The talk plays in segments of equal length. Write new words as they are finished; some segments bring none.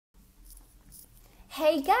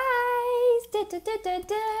Hey guys!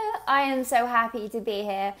 I am so happy to be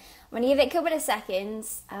here. I'm going to give it a couple of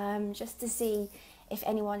seconds just to see if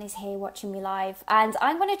anyone is here watching me live. And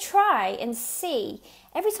I'm going to try and see,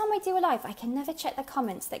 every time I do a live, I can never check the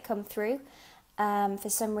comments that come through. For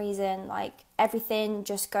some reason, like everything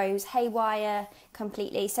just goes haywire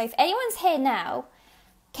completely. So if anyone's here now,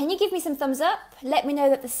 can you give me some thumbs up? Let me know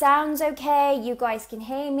that the sound's okay, you guys can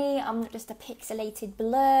hear me, I'm not just a pixelated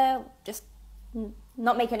blur, just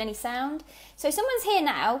not making any sound. So if someone's here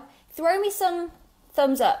now, throw me some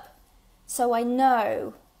thumbs up so I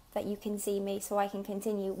know that you can see me, so I can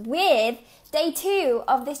continue with day 2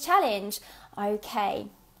 of this challenge. Okay.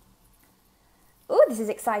 Oh, this is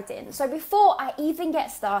exciting. So before I even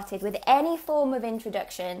get started with any form of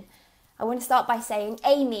introduction, I want to start by saying,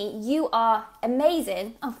 Amy, you are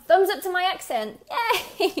amazing. Oh, thumbs up to my accent.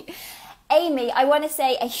 Yay! Amy, I want to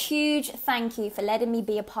say a huge thank you for letting me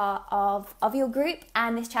be a part of your group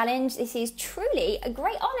and this challenge. This is truly a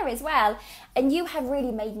great honour as well. And you have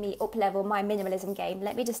really made me up-level my minimalism game.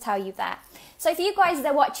 Let me just tell you that. So for you guys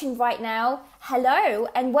that are watching right now, hello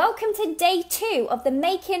and welcome to day 2 of the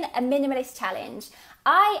Making a Minimalist Challenge.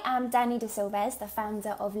 I am Danny De Silves, the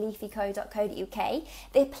founder of Leafeco.co.uk,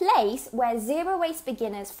 the place where zero waste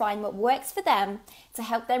beginners find what works for them to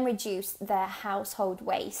help them reduce their household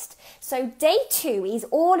waste. So day 2 is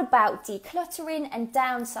all about decluttering and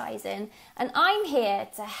downsizing, and I'm here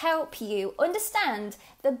to help you understand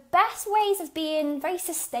the best ways of being very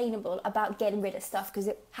sustainable about getting rid of stuff, because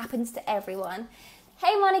it happens to everyone.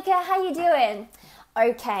 Hey Monica, how you doing?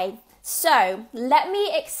 Okay. So, let me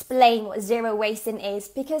explain what zero wasting is,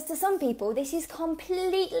 because to some people this is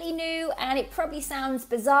completely new and it probably sounds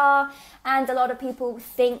bizarre, and a lot of people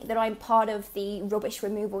think that I'm part of the rubbish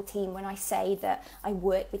removal team when I say that I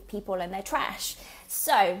work with people and their trash.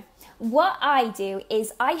 So, what I do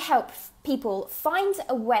is I help people find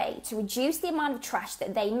a way to reduce the amount of trash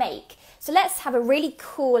that they make. So let's have a really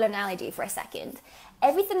cool analogy for a second.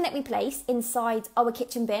 Everything that we place inside our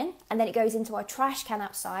kitchen bin and then it goes into our trash can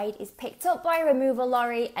outside is picked up by a removal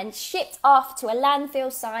lorry and shipped off to a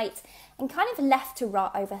landfill site and kind of left to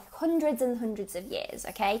rot over hundreds and hundreds of years,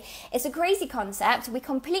 okay? It's a crazy concept. We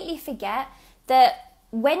completely forget that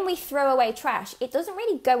when we throw away trash, it doesn't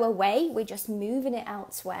really go away, we're just moving it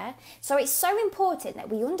elsewhere. So it's so important that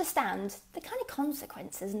we understand the kind of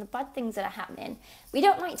consequences and the bad things that are happening. We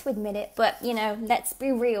don't like to admit it, but you know, let's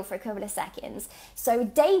be real for a couple of seconds. So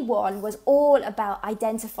day 1 was all about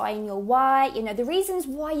identifying your why, you know, the reasons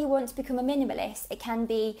why you want to become a minimalist. It can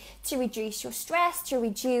be to reduce your stress, to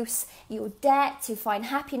reduce your debt, to find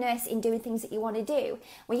happiness in doing things that you want to do.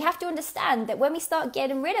 We have to understand that when we start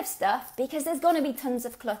getting rid of stuff, because there's going to be tons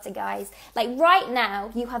of clutter, guys. Like right now,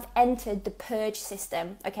 you have entered the purge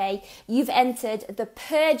system, okay? You've entered the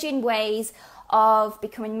purging ways of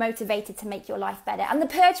becoming motivated to make your life better. And the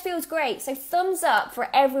purge feels great. So thumbs up for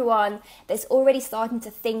everyone that's already starting to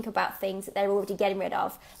think about things that they're already getting rid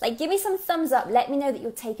of. Like, give me some thumbs up. Let me know that you're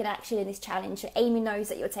taking action in this challenge. So Amy knows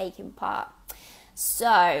that you're taking part.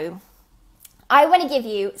 So I want to give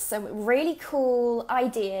you some really cool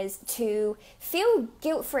ideas to feel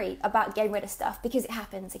guilt-free about getting rid of stuff, because it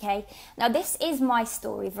happens, okay? Now, this is my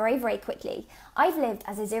story very, very quickly. I've lived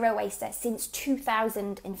as a zero waster since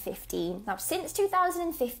 2015. Now, since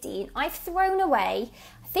 2015, I've thrown away,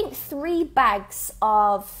 I think, 3 bags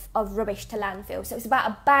of rubbish to landfill. So it's about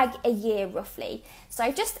a bag a year, roughly. So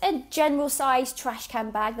just a general size trash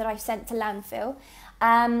can bag that I've sent to landfill.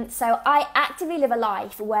 So I actively live a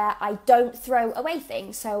life where I don't throw away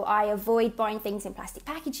things. So I avoid buying things in plastic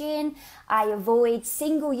packaging. I avoid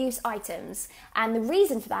single-use items. And the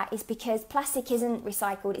reason for that is because plastic isn't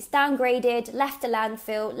recycled. It's downgraded, left to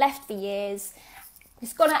landfill, left for years.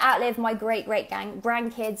 It's going to outlive my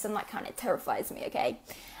great-great-grandkids, and that kind of terrifies me, okay?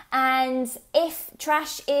 And if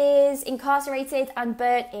trash is incarcerated and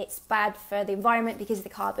burnt, it's bad for the environment because of the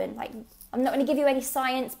carbon. Like, I'm not going to give you any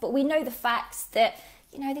science, but we know the facts that,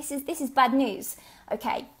 you know, this is bad news.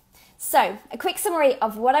 Okay, so a quick summary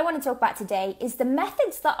of what I want to talk about today is the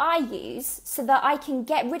methods that I use so that I can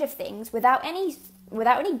get rid of things without any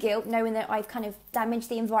guilt, knowing that I've kind of damaged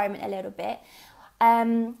the environment a little bit.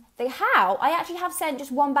 The how, I actually have sent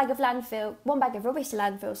just one bag of rubbish to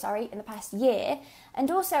landfill, in the past year,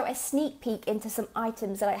 and also a sneak peek into some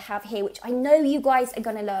items that I have here, which I know you guys are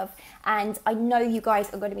going to love, and I know you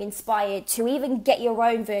guys are going to be inspired to even get your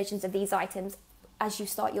own versions of these items as you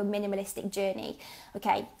start your minimalistic journey.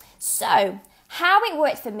 Okay, so how it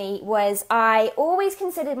worked for me was I always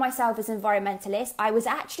considered myself as an environmentalist. I was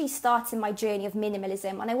actually starting my journey of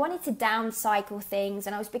minimalism, and I wanted to downcycle things,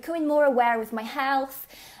 and I was becoming more aware with my health.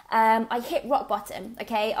 I hit rock bottom,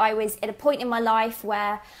 okay? I was at a point in my life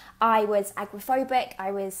where I was agoraphobic,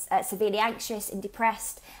 I was severely anxious and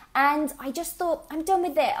depressed, and I just thought, I'm done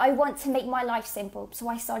with it. I want to make my life simple. So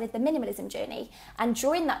I started the minimalism journey. And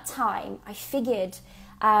during that time, I figured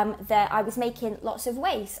that I was making lots of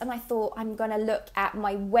waste, and I thought I'm going to look at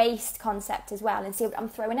my waste concept as well and see what I'm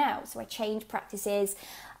throwing out. So I changed practices,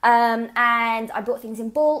 and I bought things in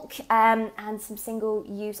bulk, and some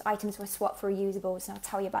single-use items were swapped for reusables, and I'll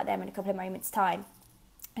tell you about them in a couple of moments' time.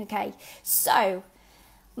 Okay, so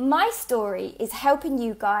my story is helping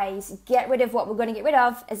you guys get rid of what we're going to get rid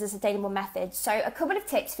of as a sustainable method. So a couple of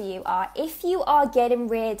tips for you are, if you are getting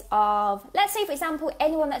rid of, let's say for example,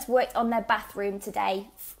 anyone that's worked on their bathroom today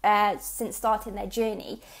since starting their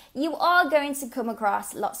journey, you are going to come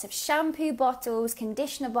across lots of shampoo bottles,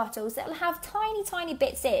 conditioner bottles that will have tiny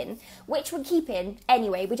bits in, which we're keeping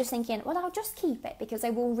anyway. We're just thinking, well, I'll just keep it because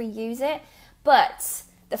I will reuse it. But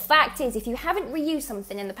the fact is, if you haven't reused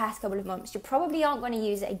something in the past couple of months, you probably aren't going to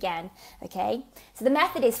use it again, okay? So the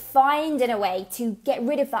method is finding a way to get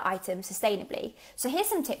rid of that item sustainably. So here's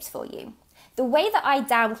some tips for you. The way that I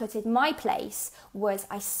downcluttered my place was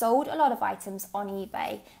I sold a lot of items on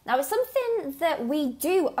eBay. Now, it's something that we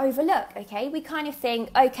do overlook, okay? We kind of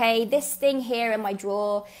think, okay, this thing here in my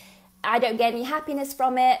drawer, I don't get any happiness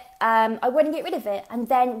from it, I want to get rid of it. And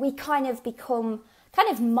then we kind of become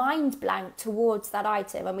mind blank towards that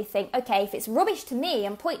item, and we think, okay, if it's rubbish to me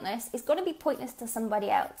and pointless, it's going to be pointless to somebody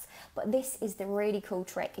else. But this is the really cool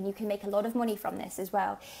trick, and you can make a lot of money from this as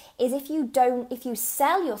well, is if you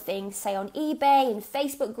sell your things, say on eBay, in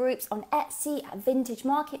Facebook groups, on Etsy, at vintage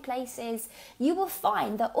marketplaces, you will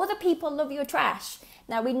find that other people love your trash.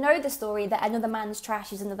 Now, we know the story that another man's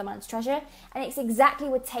trash is another man's treasure, and it's exactly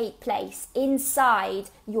what take place inside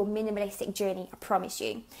your minimalistic journey, I promise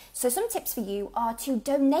you. So some tips for you are to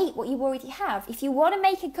donate what you already have. If you want to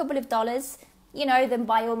make a couple of dollars, then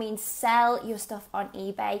by all means sell your stuff on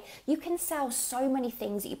eBay. You can sell so many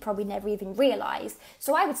things that you probably never even realised.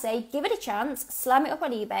 So I would say give it a chance, slam it up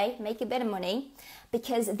on eBay, make a bit of money,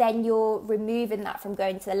 because then you're removing that from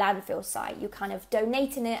going to the landfill site. You're kind of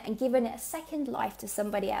donating it and giving it a second life to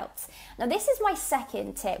somebody else. Now, this is my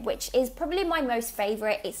second tip, which is probably my most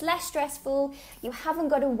favourite. It's less stressful. You haven't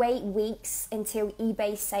got to wait weeks until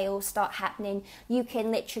eBay sales start happening. You can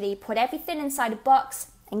literally put everything inside a box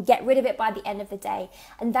and get rid of it by the end of the day.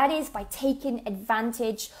 And that is by taking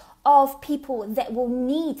advantage of people that will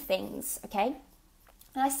need things, okay?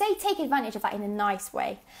 And I say take advantage of that in a nice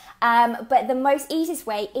way. But the most easiest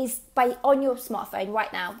way is by on your smartphone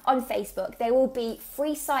right now, on Facebook, there will be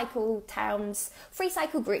free cycle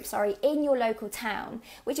groups, in your local town,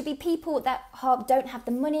 which would be people that don't have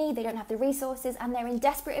the money, they don't have the resources, and they're in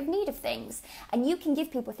desperate need of things. And you can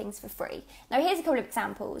give people things for free. Now, here's a couple of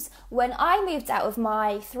examples. When I moved out of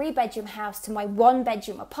my 3-bedroom house to my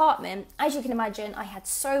 1-bedroom apartment, as you can imagine, I had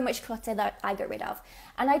so much clutter that I got rid of.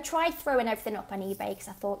 And I tried throwing everything up on eBay because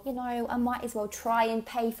I thought, I might as well try and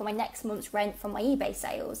pay for my next month's rent from my eBay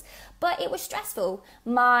sales. But it was stressful.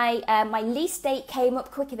 My lease date came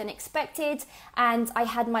up quicker than expected, and I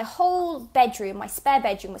had my whole bedroom, my spare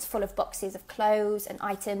bedroom, was full of boxes of clothes and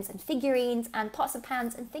items and figurines and pots and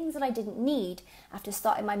pans and things that I didn't need after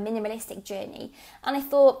starting my minimalistic journey. And I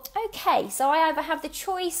thought, okay, so I either have the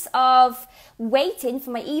choice of waiting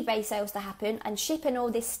for my eBay sales to happen and shipping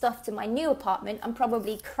all this stuff to my new apartment and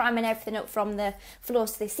probably cramming everything up from the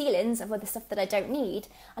floors to the ceilings of other stuff that I don't need.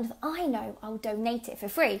 And I thought, I know, I'll donate it for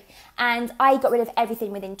free. And I got rid of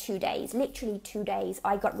everything within 2 days, literally 2 days.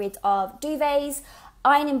 I got rid of duvets,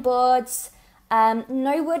 ironing boards.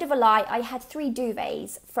 No word of a lie, I had 3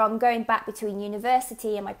 duvets from going back between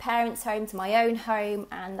university and my parents' home to my own home,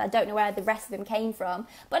 and I don't know where the rest of them came from,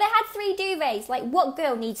 but I had 3 duvets. Like, what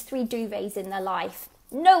girl needs 3 duvets in their life?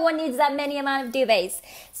 No one needs that many amount of duvets.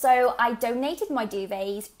 So I donated my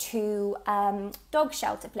duvets to dog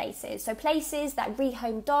shelter places, so places that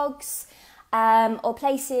rehome dogs, or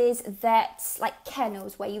places that, like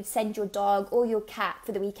kennels, where you'd send your dog or your cat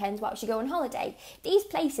for the weekend whilst you go on holiday. These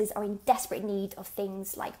places are in desperate need of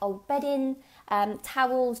things like old bedding,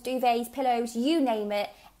 towels, duvets, pillows, you name it.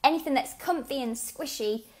 Anything that's comfy and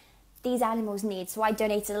squishy, these animals need. So I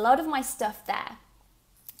donated a lot of my stuff there.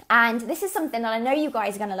 And this is something that I know you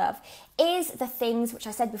guys are going to love, is the things which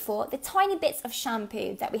I said before, the tiny bits of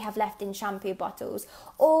shampoo that we have left in shampoo bottles.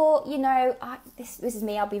 Or, this is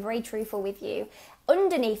me, I'll be very truthful with you.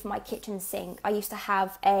 Underneath my kitchen sink, I used to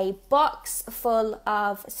have a box full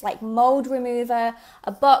of mold remover,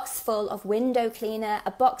 a box full of window cleaner,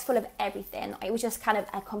 a box full of everything. It was just kind of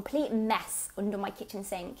a complete mess under my kitchen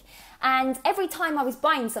sink. And every time I was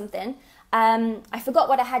buying something, I forgot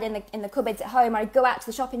what I had in the cupboards at home. I'd go out to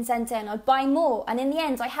the shopping centre and I'd buy more. And in the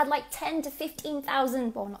end, I had like 10 to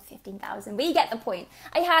 15,000, well, not 15,000, but you get the point.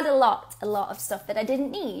 I had a lot of stuff that I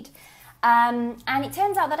didn't need. And it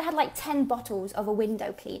turns out that I had like 10 bottles of a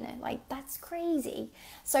window cleaner. Like, that's crazy.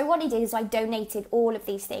 So what I did is I donated all of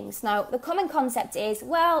these things. Now, the common concept is,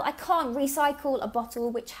 well, I can't recycle a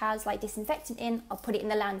bottle which has like disinfectant in. I'll put it in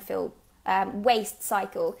the landfill waste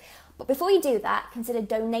cycle. But before you do that, consider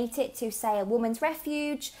donate it to, say, a woman's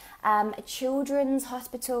refuge, a children's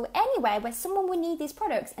hospital, anywhere where someone will need these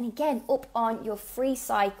products. And again, up on your free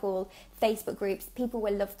cycle Facebook groups, people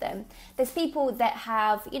will love them. There's people that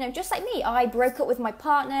have, just like me, I broke up with my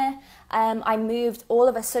partner. I moved all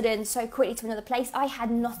of a sudden so quickly to another place. I had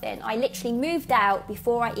nothing. I literally moved out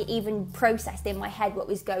before I even processed in my head what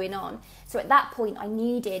was going on. So at that point, I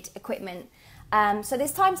needed equipment. So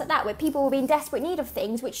there's times like that where people will be in desperate need of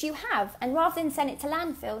things which you have, and rather than send it to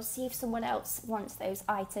landfill, see if someone else wants those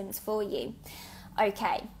items for you.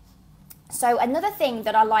 Okay, so another thing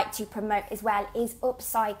that I like to promote as well is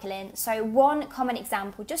upcycling. So one common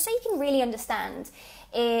example, just so you can really understand,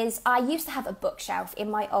 is I used to have a bookshelf in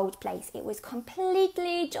my old place. It was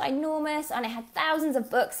completely ginormous and it had thousands of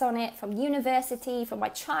books on it from university, from my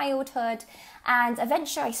childhood. And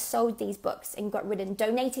eventually I sold these books and got rid and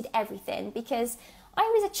donated everything, because I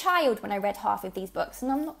was a child when I read half of these books,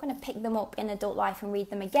 and I'm not going to pick them up in adult life and read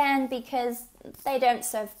them again because they don't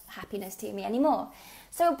serve happiness to me anymore.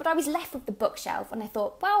 But I was left with the bookshelf, and I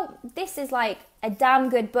thought, well, this is like a damn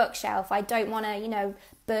good bookshelf. I don't want to,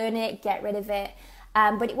 burn it, get rid of it.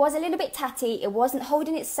 But it was a little bit tatty. It wasn't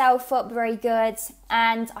holding itself up very good.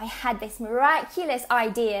 And I had this miraculous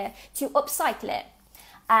idea to upcycle it.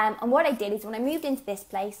 And what I did is when I moved into this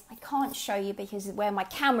place, I can't show you because of where my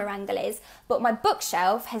camera angle is, but my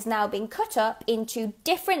bookshelf has now been cut up into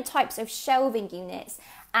different types of shelving units,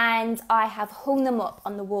 and I have hung them up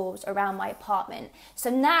on the walls around my apartment. So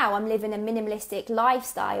now I'm living a minimalistic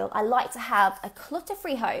lifestyle. I like to have a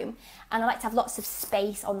clutter-free home, and I like to have lots of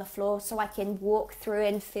space on the floor so I can walk through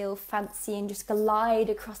and feel fancy and just glide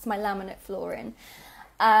across my laminate flooring.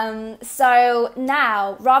 So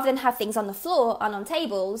now, rather than have things on the floor and on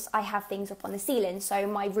tables, I have things up on the ceiling. So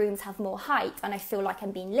my rooms have more height, and I feel like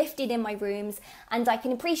I'm being lifted in my rooms, and I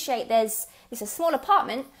can appreciate it's a small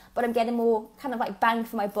apartment, but I'm getting more kind of like bang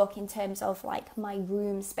for my buck in terms of like my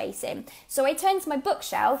room spacing. So I turned my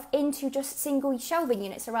bookshelf into just single shelving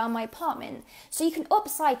units around my apartment. So you can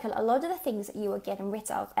upcycle a lot of the things that you are getting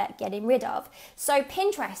rid of. So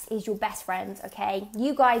Pinterest is your best friend, okay?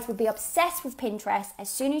 You guys would be obsessed with Pinterest as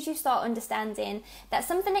soon as you start understanding that's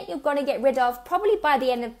something that you're going to get rid of probably by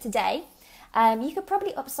the end of today. You could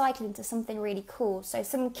probably upcycle into something really cool. So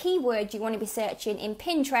some keywords you want to be searching in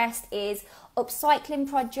Pinterest is upcycling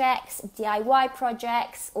projects, DIY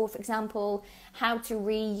projects, or for example, how to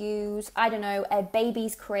reuse, a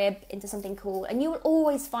baby's crib into something cool. And you will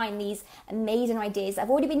always find these amazing ideas that have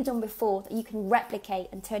already been done before that you can replicate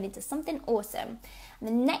and turn into something awesome. And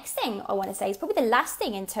the next thing I want to say is probably the last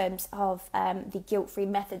thing in terms of the guilt-free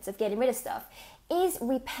methods of getting rid of stuff is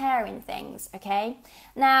repairing things, okay?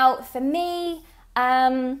 Now, for me,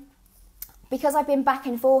 because I've been back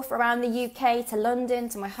and forth around the UK to London,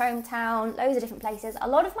 to my hometown, loads of different places, a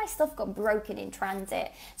lot of my stuff got broken in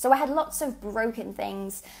transit. So I had lots of broken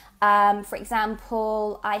things. For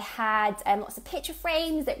example, I had lots of picture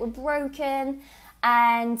frames that were broken,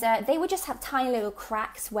 and they would just have tiny little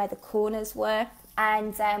cracks where the corners were.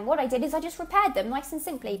 And what I did is I just repaired them nice and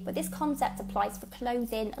simply. But this concept applies for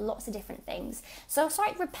clothing and lots of different things. So I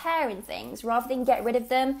started repairing things rather than get rid of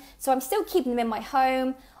them. So I'm still keeping them in my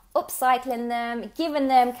home, upcycling them, giving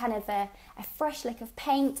them kind of a fresh lick of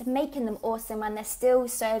paint, making them awesome, and they're still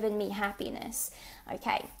serving me happiness.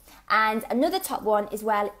 Okay. And another top one as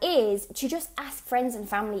well is to just ask friends and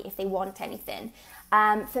family if they want anything.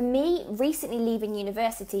 For me, recently leaving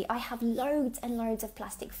university, I have loads and loads of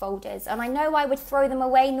plastic folders, and I know I would throw them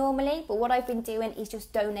away normally, but what I've been doing is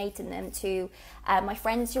just donating them to my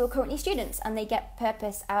friends who are currently students, and they get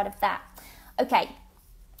purpose out of that. Okay,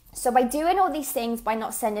 so by doing all these things, by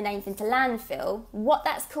not sending anything to landfill, what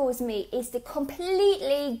that's caused me is to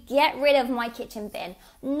completely get rid of my kitchen bin.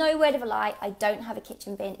 No word of a lie, I don't have a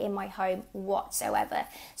kitchen bin in my home whatsoever.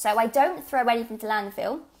 So I don't throw anything to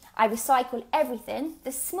landfill. I recycle everything.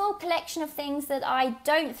 The small collection of things that I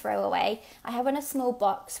don't throw away, I have in a small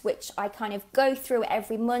box, which I kind of go through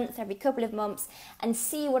every month, every couple of months, and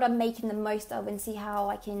see what I'm making the most of and see how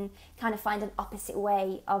I can kind of find an opposite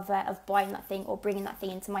way of buying that thing or bringing that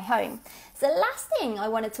thing into my home. So the last thing I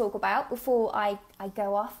want to talk about before I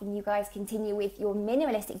go off and you guys continue with your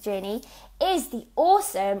minimalistic journey is the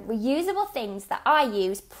awesome reusable things that I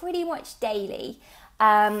use pretty much daily.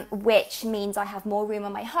 Which means I have more room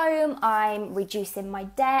in my home, I'm reducing my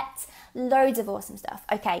debt, loads of awesome stuff.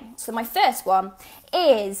 Okay, so my first one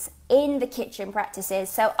is in the kitchen practices.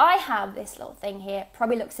 So I have this little thing here,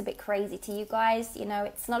 probably looks a bit crazy to you guys, you know,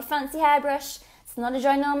 it's not a fancy hairbrush, it's not a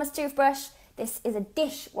ginormous toothbrush, this is a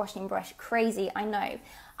dishwashing brush. Crazy, I know.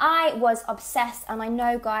 I was obsessed, and I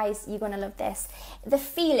know, guys, you're gonna love this. The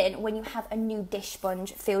feeling when you have a new dish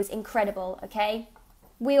sponge feels incredible, okay?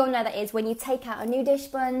 We all know that is when you take out a new dish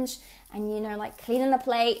sponge and, you know, like cleaning a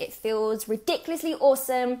plate, it feels ridiculously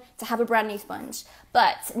awesome to have a brand new sponge.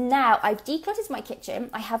 But now I've decluttered my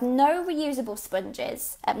kitchen. I have no reusable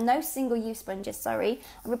sponges, no single-use sponges, sorry.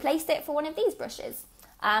 I replaced it for one of these brushes.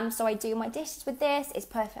 So I do my dishes with this. It's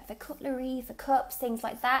perfect for cutlery, for cups, things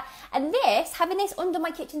like that. And this, having this under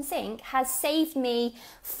my kitchen sink, has saved me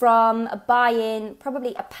from buying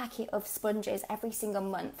probably a packet of sponges every single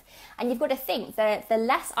month. And you've got to think that the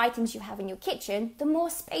less items you have in your kitchen, the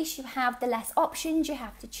more space you have, the less options you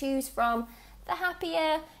have to choose from, the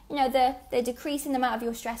happier, you know, the decrease in the amount of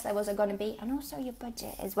your stress levels are going to be, and also your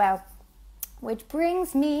budget as well. Which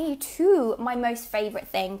brings me to my most favourite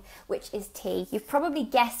thing, which is tea. You've probably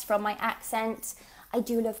guessed from my accent, I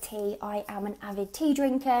do love tea. I am an avid tea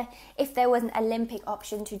drinker. If there was an Olympic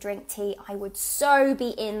option to drink tea, I would so be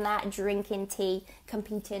in that, drinking tea,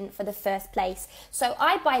 competing for the first place. So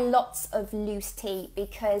I buy lots of loose tea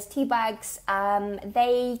because tea bags,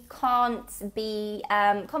 they can't be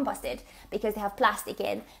composted because they have plastic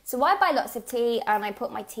in. So I buy lots of tea and I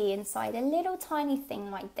put my tea inside a little tiny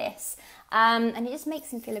thing like this. And it just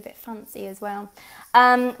makes me feel a bit fancy as well.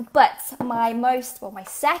 But my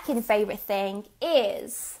second favourite thing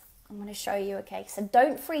is, I'm going to show you, okay, so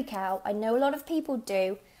don't freak out. I know a lot of people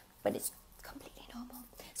do, but it's completely normal.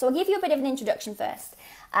 So I'll give you a bit of an introduction first.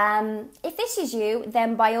 If this is you,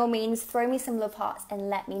 then by all means, throw me some love hearts and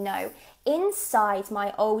let me know. Inside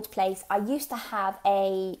my old place, I used to have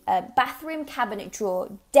a bathroom cabinet drawer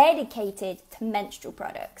dedicated to menstrual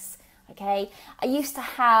products. Okay, I used to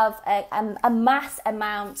have a mass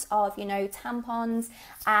amount of, you know, tampons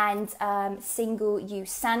and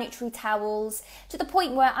single-use sanitary towels, to the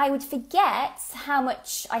point where I would forget how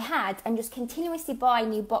much I had and just continuously buy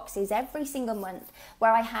new boxes every single month,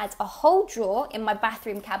 where I had a whole drawer in my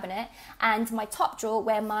bathroom cabinet and my top drawer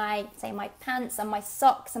where my pants and my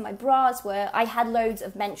socks and my bras were. I had loads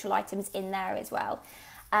of menstrual items in there as well.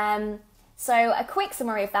 So a quick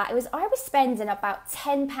summary of that, I was spending about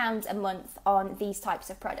 £10 a month on these types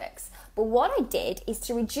of products. But what I did is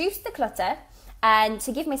to reduce the clutter and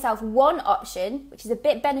to give myself one option, which is a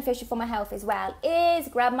bit beneficial for my health as well, is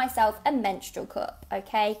grab myself a menstrual cup,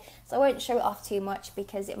 okay? So I won't show it off too much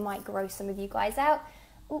because it might gross some of you guys out.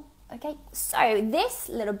 Ooh, okay, so this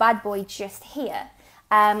little bad boy just here,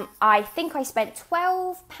 I think I spent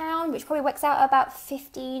 £12, which probably works out about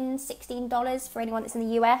 $15, $16 for anyone that's in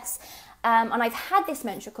the US. And I've had this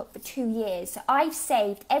menstrual cup for 2 years, so I've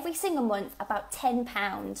saved every single month about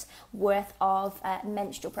 £10 worth of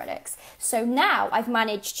menstrual products. So now I've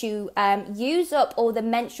managed to use up all the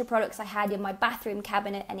menstrual products I had in my bathroom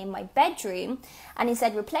cabinet and in my bedroom, and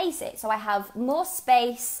instead replace it. So I have more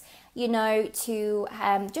space, you know, to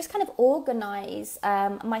just kind of organise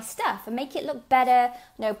my stuff and make it look better,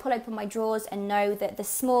 you know, pull open my drawers and know that the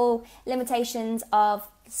small limitations of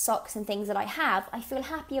socks and things that I have, I feel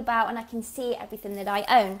happy about, and I can see everything that I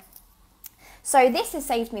own. So this has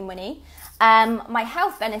saved me money. My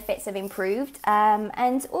health benefits have improved,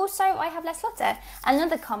 and also I have less clutter.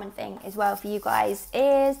 Another common thing as well for you guys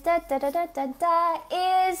is is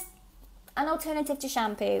an alternative to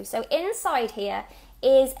shampoo. So inside here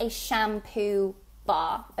is a shampoo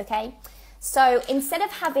bar, okay? So instead of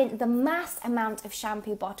having the mass amount of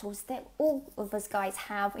shampoo bottles that all of us guys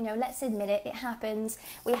have, you know, let's admit it, it happens.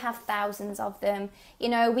 We have thousands of them. You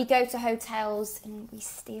know, we go to hotels and we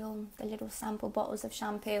steal the little sample bottles of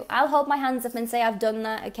shampoo. I'll hold my hands up and say I've done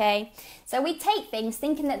that, okay? So we take things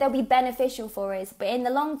thinking that they'll be beneficial for us, but in the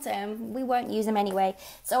long term, we won't use them anyway.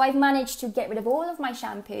 So I've managed to get rid of all of my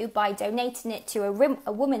shampoo by donating it to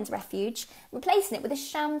a woman's refuge, replacing it with a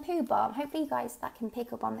shampoo bar. Hopefully you guys, that can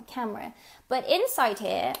pick up on the camera. But inside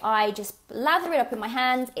here, I just lather it up in my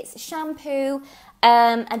hand. It's shampoo,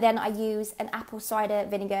 and then I use an apple cider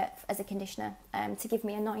vinegar as a conditioner to give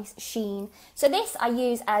me a nice sheen. So this I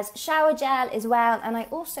use as shower gel as well, and I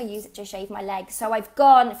also use it to shave my legs. So I've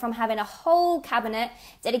gone from having a whole cabinet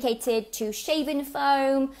dedicated to shaving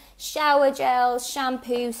foam, shower gels,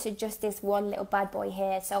 shampoos, to just this one little bad boy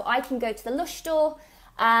here. So I can go to the Lush store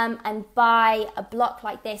and buy a block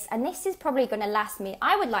like this, and this is probably going to last me,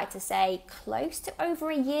 I would like to say, close to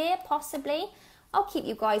over a year, possibly. I'll keep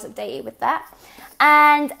you guys updated with that.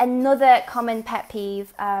 And another common pet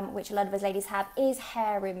peeve, which a lot of us ladies have, is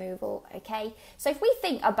hair removal, okay? So if we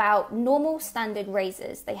think about normal standard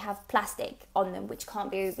razors, they have plastic on them, which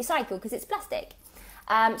can't be recycled because it's plastic.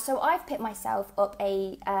 So I've picked myself up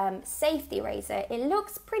a safety razor. It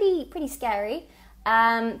looks pretty scary,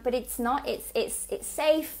 but it's not. It's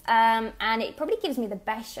safe, and it probably gives me the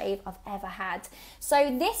best shave I've ever had.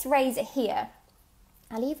 So this razor here,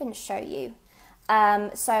 I'll even show you.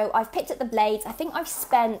 So I've picked up the blades. I think I've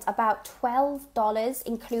spent about $12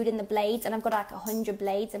 including the blades, and I've got like 100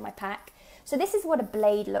 blades in my pack. So this is what a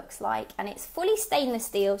blade looks like, and it's fully stainless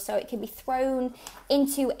steel, so it can be thrown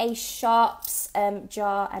into a sharps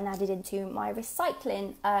jar and added into my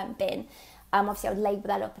recycling bin. Obviously I would label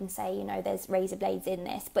that up and say, you know, there's razor blades in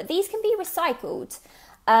this, but these can be recycled.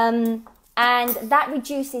 And that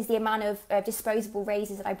reduces the amount of disposable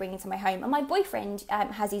razors that I bring into my home. And my boyfriend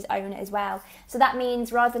has his own as well. So that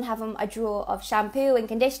means rather than having a drawer of shampoo and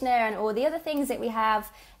conditioner and all the other things that we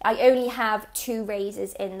have, I only have 2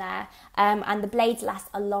 razors in there. And the blades last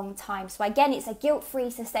a long time. So again, it's a guilt-free,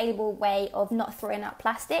 sustainable way of not throwing out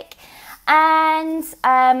plastic. And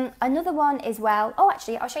another one as well. Oh,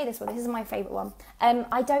 actually, I'll show you this one. This is my favourite one.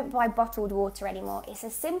 I don't buy bottled water anymore. It's a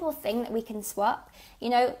simple thing that we can swap. You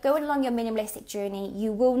know, going along your minimalistic journey,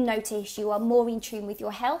 you will notice you are more in tune with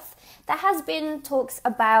your health. There has been talks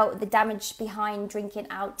about the damage behind drinking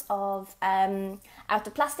out of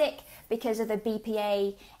plastic because of the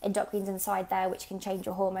BPA endocrines inside there, which can change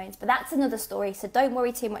your hormones. But that's another story, so don't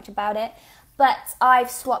worry too much about it. But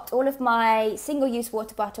I've swapped all of my single-use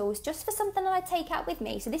water bottles just for something that I take out with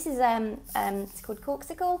me. So this is it's called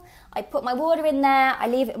Corksicle. I put my water in there, I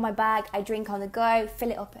leave it in my bag, I drink on the go,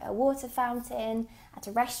 fill it up at a water fountain, at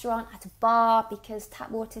a restaurant, at a bar, because tap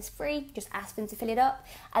water is free. Just ask them to fill it up.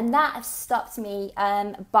 And that has stopped me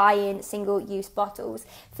buying single-use bottles.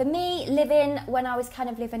 For me, when I was kind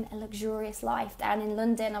of living a luxurious life down in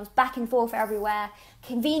London, I was back and forth everywhere.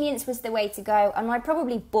 Convenience was the way to go. And I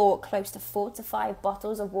probably bought close to 4 to 5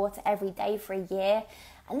 bottles of water every day for a year.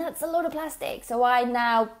 And that's a lot of plastic. So I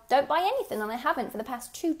now don't buy anything, and I haven't for the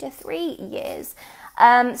past 2 to 3 years.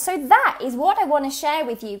 So that is what I want to share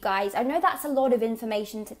with you guys. I know that's a lot of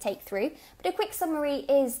information to take through, but a quick summary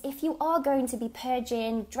is, if you are going to be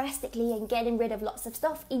purging drastically and getting rid of lots of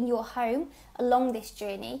stuff in your home along this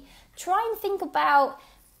journey, try and think about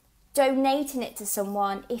donating it to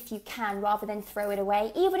someone if you can, rather than throw it away.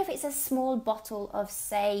 Even if it's a small bottle of,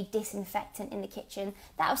 say, disinfectant in the kitchen,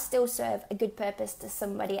 that'll still serve a good purpose to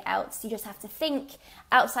somebody else. You just have to think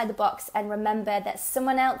outside the box and remember that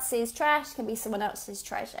someone else's trash can be someone else's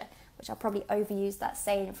treasure, which I'll probably overuse that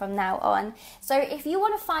saying from now on. So if you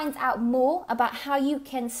want to find out more about how you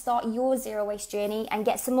can start your zero waste journey and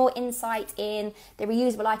get some more insight in the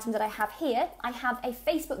reusable items that I have here, I have a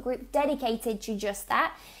Facebook group dedicated to just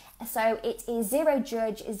that. So it is Zero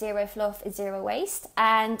Judge, Zero Fluff, Zero Waste,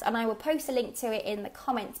 and I will post a link to it in the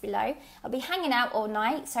comments below. I'll be hanging out all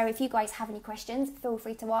night, so if you guys have any questions, feel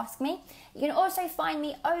free to ask me. You can also find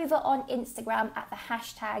me over on Instagram at the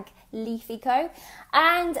hashtag Leafeco,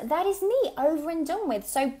 and that is me over and done with.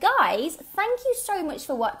 So guys, thank you so much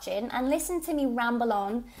for watching and listen to me ramble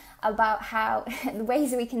on about how the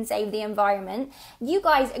ways that we can save the environment. You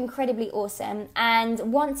guys are incredibly awesome, and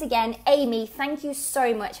once again, Amy, thank you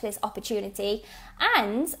so much for this opportunity,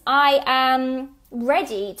 and I am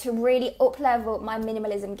ready to really up-level my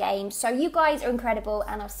minimalism game. So you guys are incredible,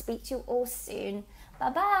 and I'll speak to you all soon.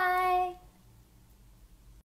 Bye bye.